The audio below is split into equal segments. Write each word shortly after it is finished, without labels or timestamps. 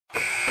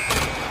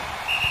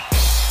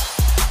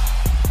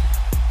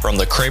From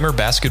the Kramer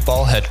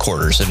Basketball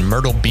Headquarters in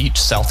Myrtle Beach,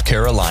 South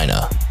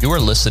Carolina, you are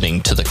listening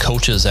to the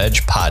Coach's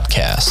Edge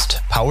podcast,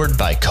 powered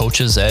by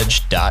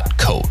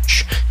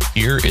coachesedge.coach.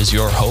 Here is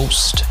your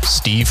host,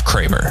 Steve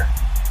Kramer.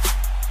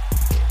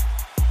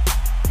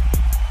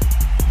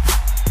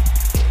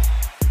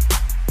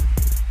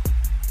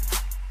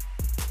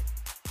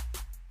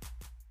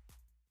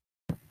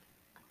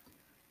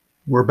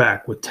 We're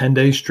back with 10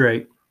 days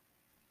straight,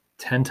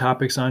 10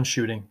 topics on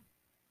shooting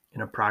in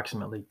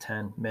approximately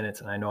 10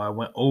 minutes. And I know I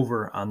went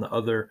over on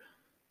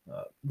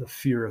the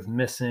fear of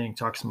missing,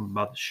 talk some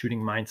about the shooting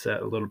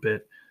mindset a little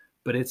bit,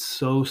 but it's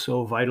so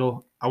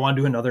vital. I want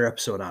to do another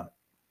episode on it,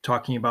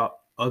 talking about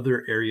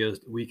other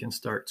areas that we can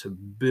start to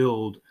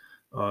build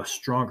a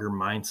stronger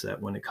mindset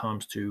when it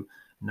comes to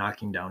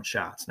knocking down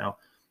shots. Now,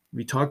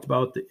 we talked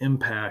about the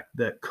impact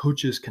that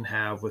coaches can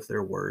have with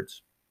their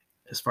words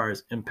as far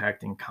as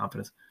impacting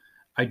confidence.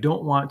 I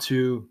don't want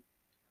to,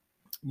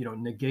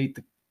 negate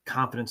the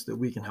confidence that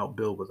we can help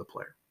build with a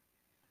player.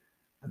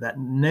 That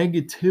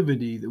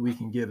negativity that we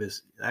can give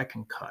that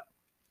can cut,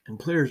 and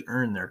players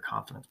earn their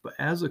confidence. But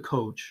as a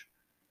coach,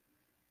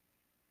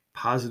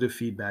 positive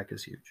feedback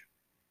is huge.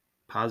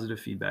 Positive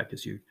feedback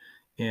is huge.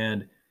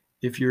 And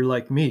if you're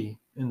like me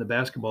in the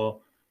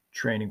basketball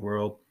training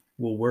world,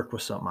 we'll work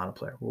with something on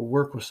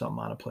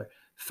a player.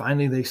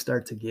 Finally, they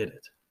start to get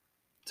it.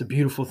 It's a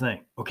beautiful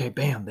thing. Okay,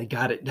 bam, they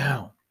got it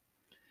down.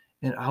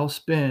 And I'll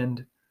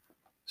spend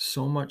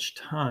so much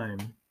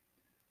time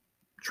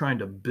trying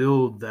to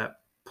build that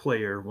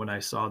player when I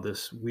saw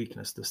this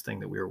weakness, this thing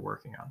that we were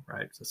working on,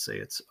 right? Let's say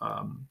it's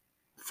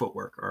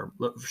footwork or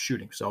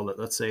shooting. So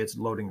let's say it's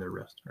loading their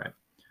wrist, right?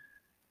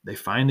 They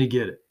finally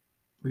get it.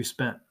 We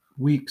spent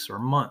weeks or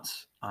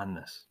months on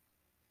this.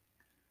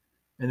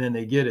 And then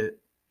they get it,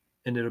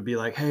 and it'll be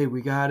like, hey,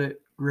 we got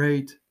it,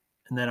 great.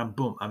 And then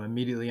I'm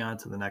immediately on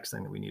to the next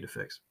thing that we need to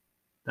fix.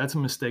 That's a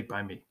mistake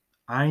by me.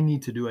 I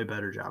need to do a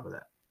better job of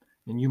that.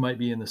 And you might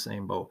be in the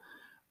same boat.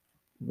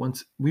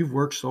 Once we've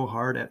worked so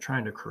hard at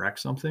trying to correct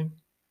something,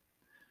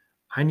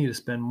 I need to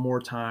spend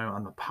more time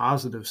on the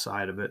positive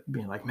side of it,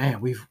 being like, man,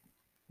 we've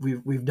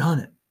done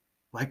it.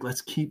 Like,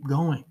 let's keep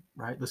going,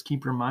 right? Let's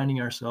keep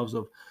reminding ourselves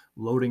of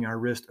loading our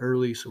wrist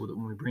early so that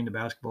when we bring the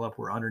basketball up,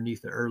 we're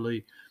underneath it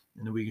early,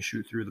 and then we can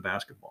shoot through the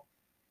basketball.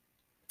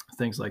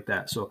 Things like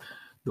that. So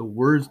the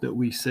words that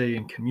we say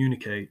and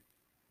communicate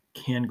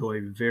can go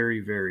a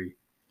very, very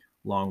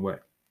long way.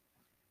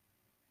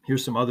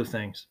 Here's some other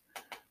things.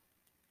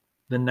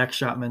 The next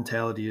shot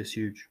mentality is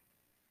huge.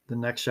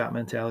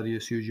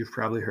 You've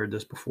probably heard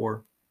this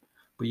before,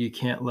 but you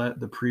can't let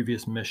the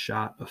previous missed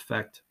shot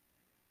affect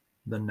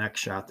the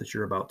next shot that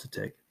you're about to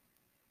take.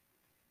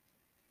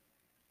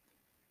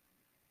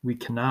 We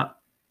cannot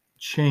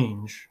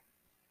change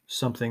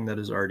something that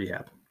has already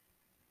happened,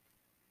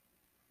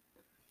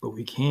 but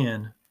we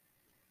can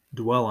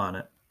dwell on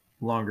it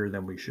longer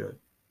than we should.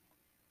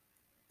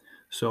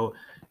 So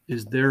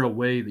is there a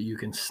way that you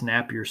can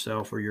snap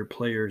yourself or your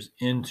players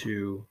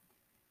into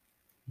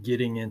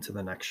getting into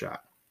the next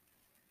shot?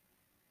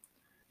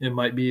 It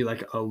might be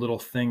like a little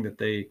thing that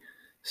they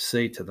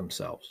say to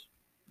themselves,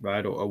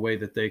 right? A way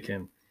that they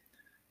can,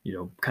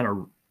 kind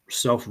of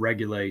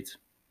self-regulate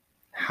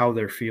how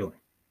they're feeling.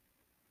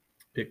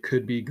 It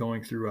could be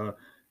going through a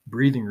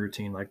breathing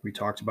routine like we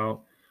talked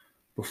about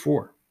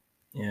before.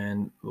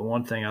 And the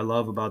one thing I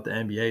love about the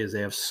NBA is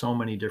they have so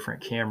many different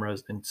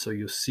cameras. And so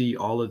you'll see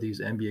all of these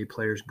NBA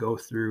players go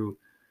through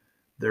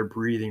their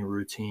breathing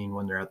routine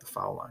when they're at the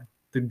foul line.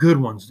 The good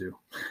ones do,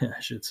 I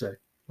should say. A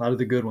lot of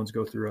the good ones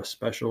go through a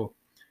special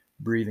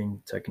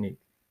breathing technique.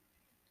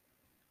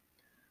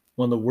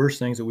 One of the worst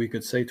things that we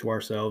could say to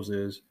ourselves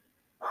is,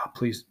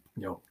 please,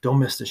 don't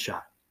miss the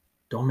shot.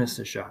 Don't miss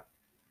the shot,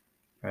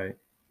 right?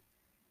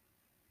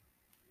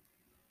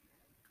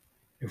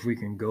 If we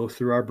can go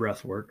through our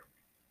breath work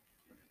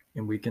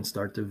and we can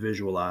start to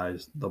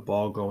visualize the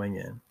ball going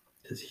in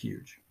is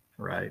huge,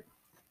 right?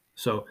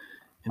 So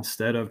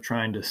instead of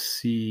trying to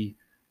see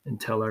and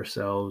tell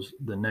ourselves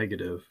the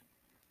negative,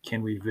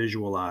 can we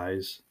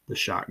visualize the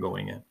shot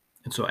going in?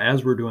 And so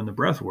as we're doing the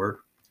breath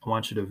work, I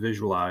want you to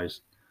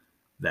visualize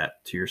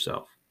that to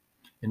yourself.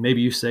 And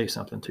maybe you say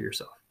something to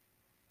yourself.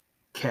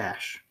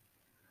 Cash,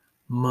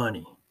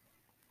 money,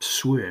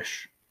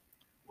 swish,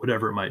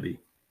 whatever it might be.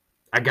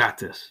 I got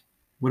this.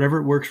 Whatever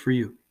it works for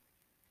you.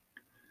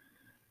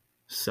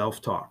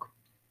 Self-talk,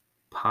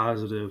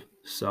 positive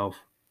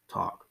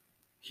self-talk,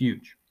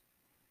 huge.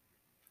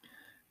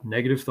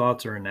 Negative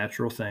thoughts are a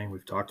natural thing.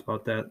 We've talked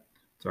about that.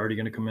 It's already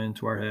going to come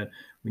into our head.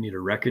 We need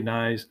to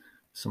recognize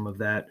some of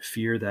that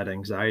fear, that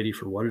anxiety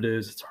for what it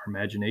is. It's our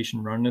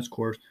imagination running its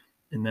course.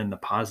 And then the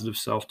positive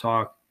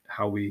self-talk,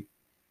 how we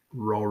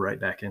roll right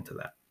back into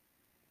that.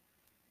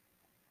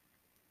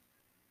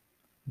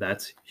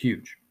 That's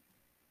huge.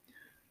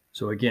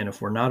 So again, if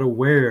we're not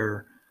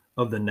aware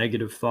of the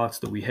negative thoughts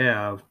that we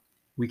have,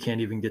 we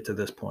can't even get to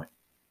this point.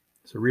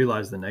 So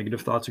realize the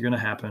negative thoughts are going to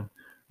happen,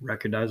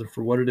 recognize them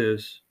for what it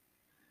is,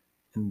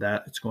 and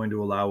that it's going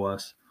to allow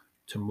us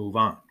to move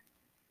on.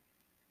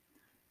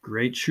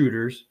 Great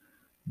shooters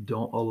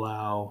don't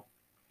allow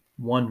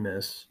one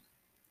miss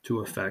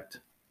to affect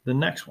the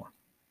next one.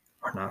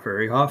 Or not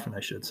very often, I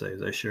should say,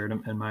 as I shared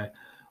in my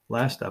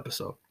last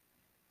episode.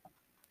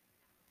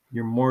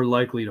 You're more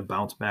likely to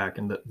bounce back.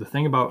 And the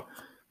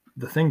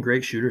thing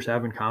great shooters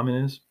have in common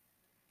is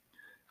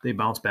they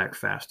bounce back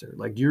faster.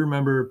 Like, do you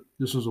remember,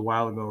 this was a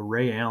while ago,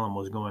 Ray Allen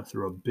was going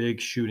through a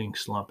big shooting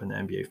slump in the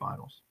NBA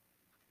Finals.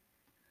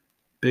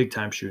 Big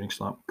time shooting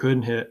slump.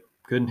 Couldn't hit.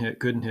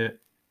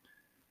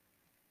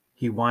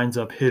 He winds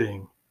up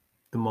hitting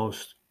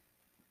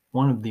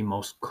one of the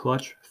most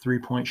clutch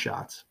 3-point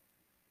shots.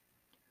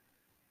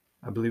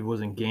 I believe it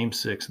was in Game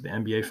 6 of the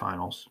NBA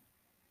Finals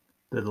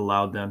that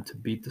allowed them to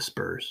beat the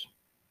Spurs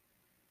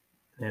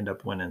and end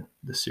up winning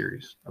the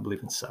series, I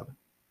believe in 7.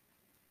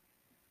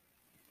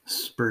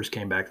 Spurs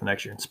came back the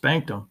next year and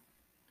spanked them.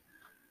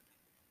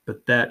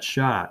 But that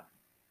shot,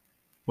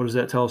 what does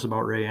that tell us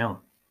about Ray Allen?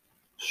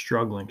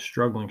 Struggling.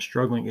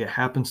 It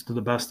happens to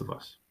the best of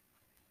us.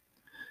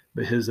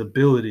 But his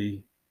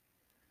ability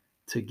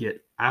to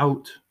get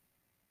out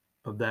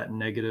of that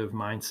negative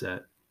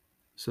mindset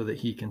so that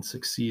he can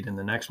succeed in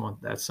the next one,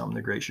 that's something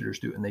the great shooters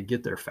do, and they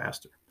get there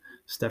faster.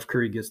 Steph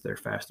Curry gets there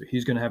faster.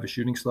 He's going to have a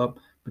shooting slump,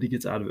 but he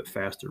gets out of it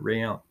faster.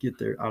 Ray Allen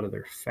out of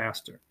there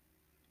faster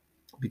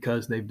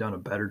because they've done a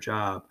better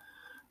job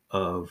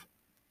of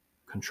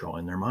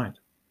controlling their mind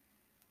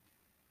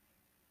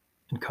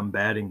and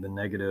combating the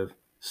negative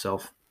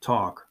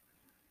self-talk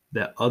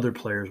that other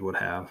players would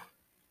have,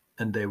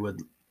 and they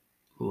would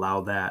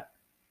allow that,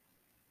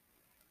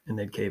 and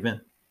they'd cave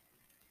in.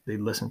 They'd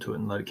listen to it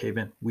and let it cave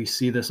in. We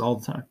see this all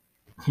the time.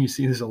 You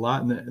see this a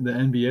lot in the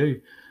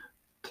NBA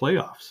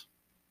playoffs.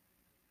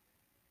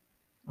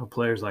 Of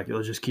players like,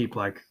 they'll just keep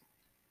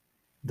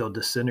they'll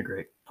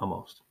disintegrate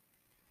almost.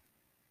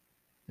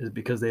 Is it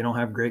because they don't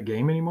have great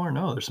game anymore?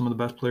 No, they're some of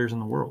the best players in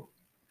the world.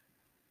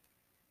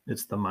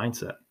 It's the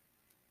mindset.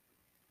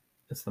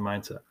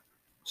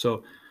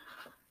 So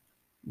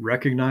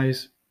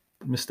recognize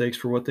mistakes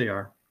for what they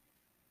are.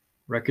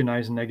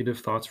 Recognize negative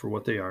thoughts for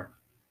what they are.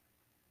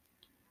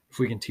 If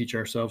we can teach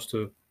ourselves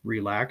to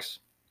relax,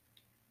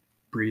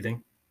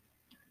 breathing,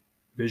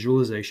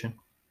 visualization,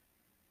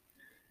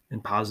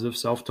 and positive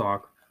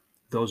self-talk,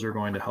 those are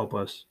going to help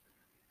us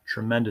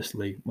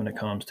tremendously when it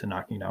comes to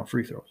knocking down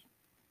free throws.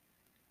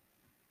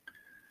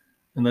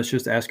 And let's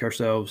just ask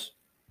ourselves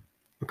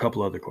a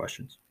couple other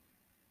questions.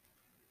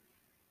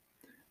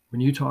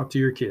 When you talk to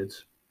your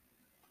kids,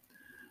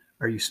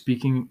 are you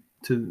speaking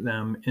to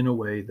them in a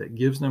way that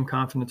gives them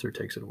confidence or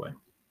takes it away?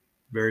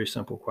 Very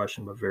simple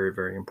question, but very,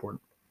 very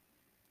important.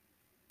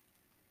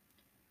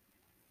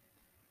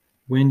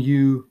 When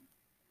you,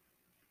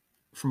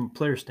 from a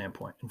player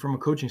standpoint and from a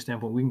coaching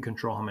standpoint, we can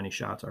control how many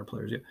shots our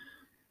players get.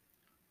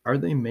 Are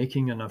they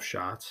making enough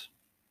shots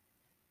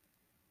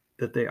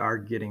that they are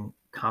getting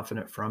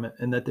confident from it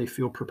and that they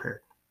feel prepared?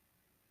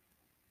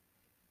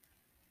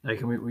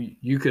 Like,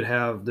 you could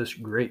have this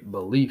great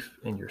belief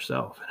in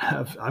yourself.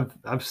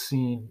 I've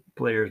seen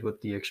players with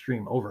the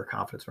extreme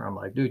overconfidence where I'm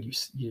like, dude,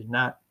 you're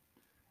not.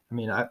 I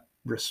mean, I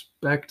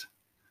respect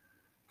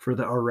for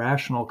the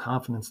irrational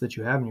confidence that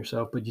you have in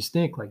yourself, but you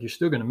stink. Like, you're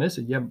still going to miss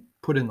it. You haven't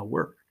put in the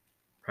work,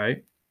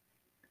 right?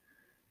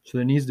 So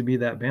there needs to be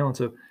that balance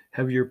of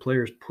have your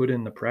players put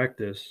in the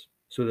practice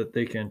so that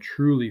they can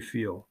truly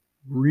feel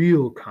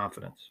real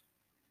confidence,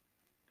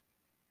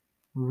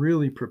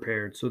 really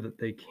prepared so that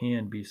they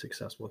can be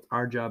successful. It's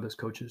our job as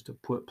coaches to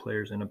put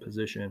players in a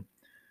position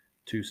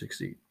to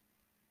succeed.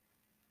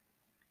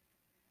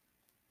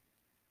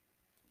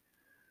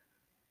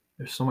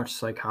 There's so much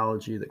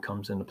psychology that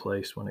comes into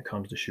place when it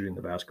comes to shooting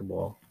the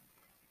basketball.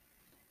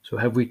 So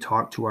have we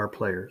talked to our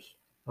players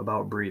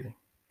about breathing,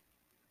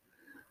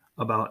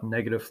 about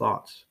negative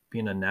thoughts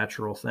being a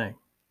natural thing?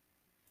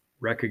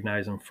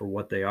 Recognize them for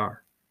what they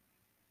are.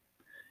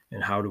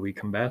 And how do we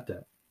combat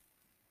that?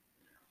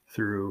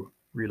 Through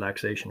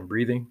relaxation and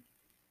breathing,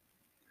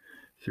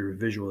 through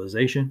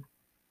visualization,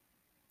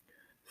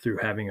 through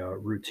having a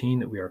routine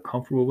that we are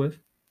comfortable with,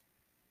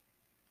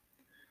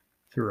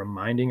 through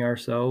reminding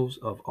ourselves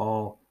of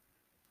all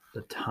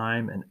the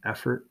time and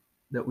effort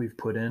that we've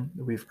put in,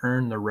 that we've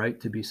earned the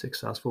right to be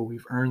successful.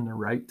 We've earned the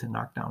right to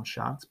knock down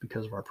shots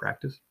because of our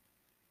practice.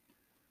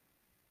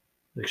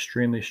 It's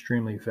extremely,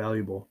 extremely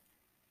valuable.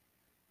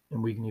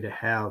 And we need to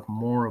have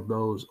more of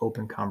those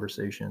open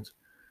conversations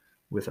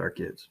with our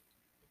kids.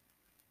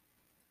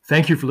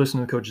 Thank you for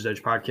listening to the Coach's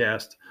Edge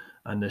podcast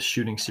on this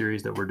shooting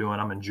series that we're doing.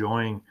 I'm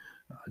enjoying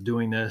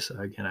doing this.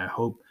 Again, I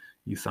hope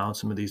you found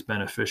some of these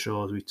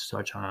beneficial as we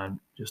touch on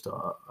just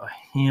a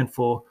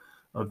handful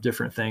of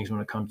different things when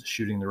it comes to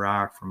shooting the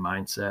rock, from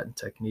mindset and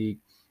technique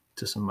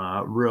to some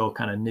real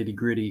kind of nitty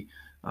gritty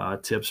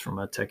tips from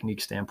a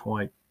technique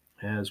standpoint,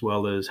 as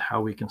well as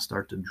how we can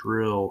start to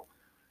drill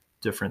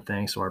different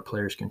things so our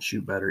players can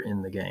shoot better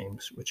in the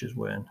games, which is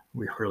when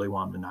we really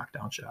want them to knock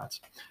down shots.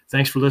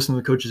 Thanks for listening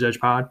to the Coach's Edge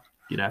pod.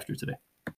 Get after it today.